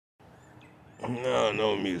No,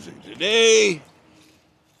 no music today.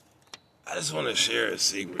 I just want to share a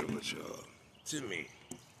secret with y'all. To me,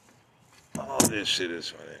 all this shit is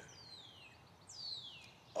funny.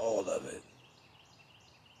 All of it.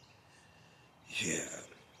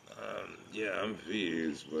 Yeah, I'm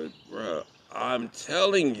fused, but bruh, I'm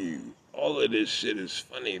telling you, all of this shit is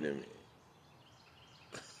funny to me.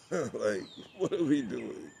 Like, what are we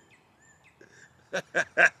doing? I'm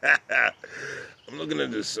looking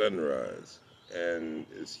at the sunrise, and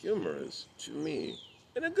it's humorous to me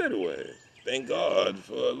in a good way. Thank God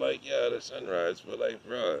for the sunrise. But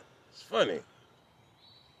bruh, it's funny.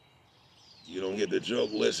 You don't get the joke,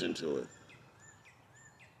 listen to it.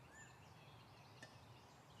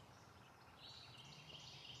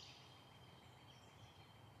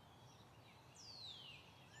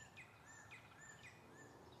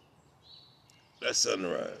 That's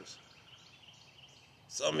sunrise.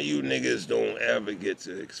 Some of you niggas don't ever get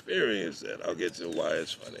to experience that. I'll get to why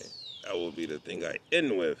it's funny. That will be the thing I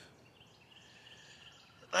end with.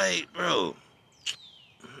 Bro,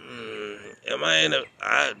 am I in a...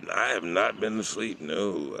 I have not been asleep.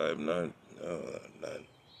 No, I have not. No, I'm not.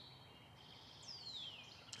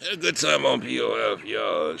 Had a good time on POF,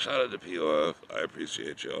 y'all. Shout out to POF. I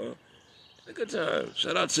appreciate y'all. Had a good time.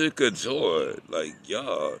 Shout out to Couture.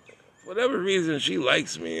 Y'all. For whatever reason, she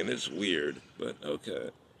likes me, and it's weird. But, okay.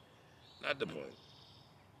 Not the point.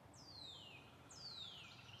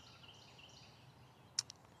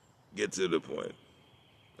 Get to the point.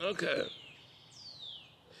 Okay.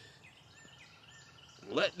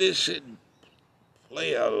 Let this shit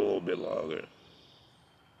play out a little bit longer.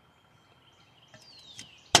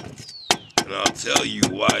 And I'll tell you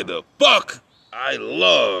why the fuck I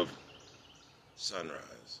love sunrise.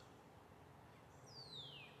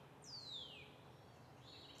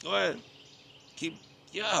 Go ahead.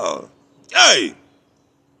 Yo. Hey!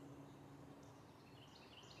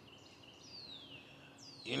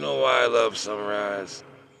 You know why I love sunrise?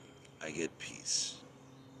 I get peace.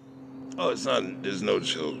 Oh, there's no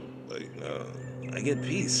joke. No. I get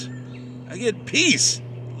peace. I get peace.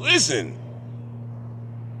 Listen.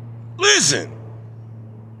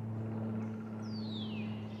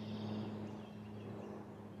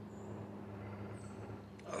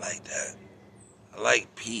 I like that. I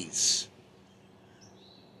like peace.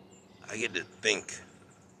 I get to think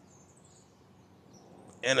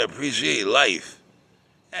and appreciate life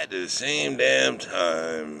at the same damn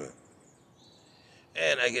time.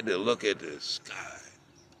 And I get to look at the sky.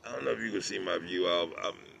 I don't know if you can see my view.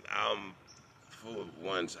 For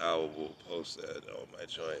once, I will post that on my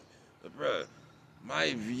joint. But bruh,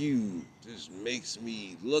 my view just makes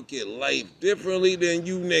me look at life differently than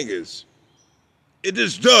you niggas. It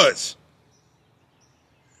just does.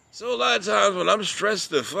 So a lot of times when I'm stressed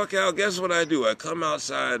the fuck out, guess what I do? I come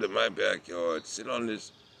outside of my backyard, sit on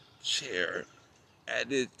this chair at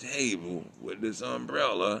this table with this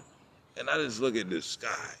umbrella, and I just look at the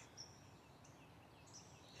sky.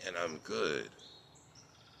 And I'm good.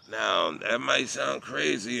 Now, that might sound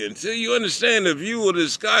crazy until you understand the view of the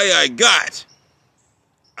sky I got.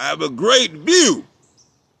 I have a great view.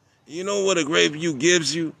 You know what a great view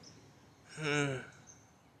gives you?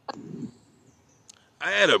 I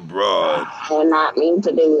had a broad. I did not mean to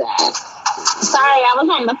do that. Sorry, I was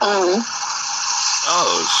on the phone.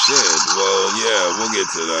 Oh, shit. Well, yeah, we'll get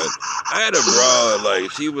to that. I had a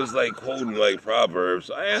broad, she was, quoting, Proverbs.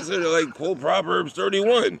 I asked her to, quote Proverbs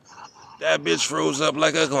 31. That bitch froze up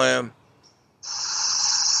like a clam.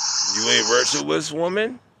 You ain't virtuous,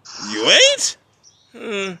 woman? You ain't?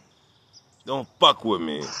 Don't fuck with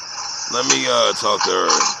me. Let me, talk to her.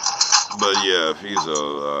 But, yeah,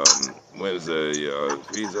 Fizo, Wednesday,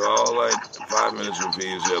 Fizo, all, 5 minutes from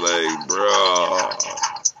Fizo, bro,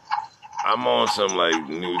 I'm on some,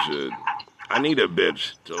 new shit. I need a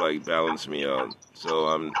bitch to, balance me out. So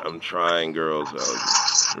I'm trying girls out,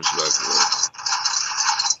 respectfully.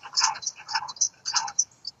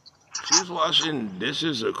 She's washing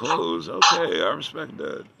dishes or clothes. Okay, I respect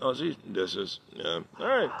that. Oh, she's dishes. Yeah. All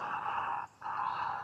right.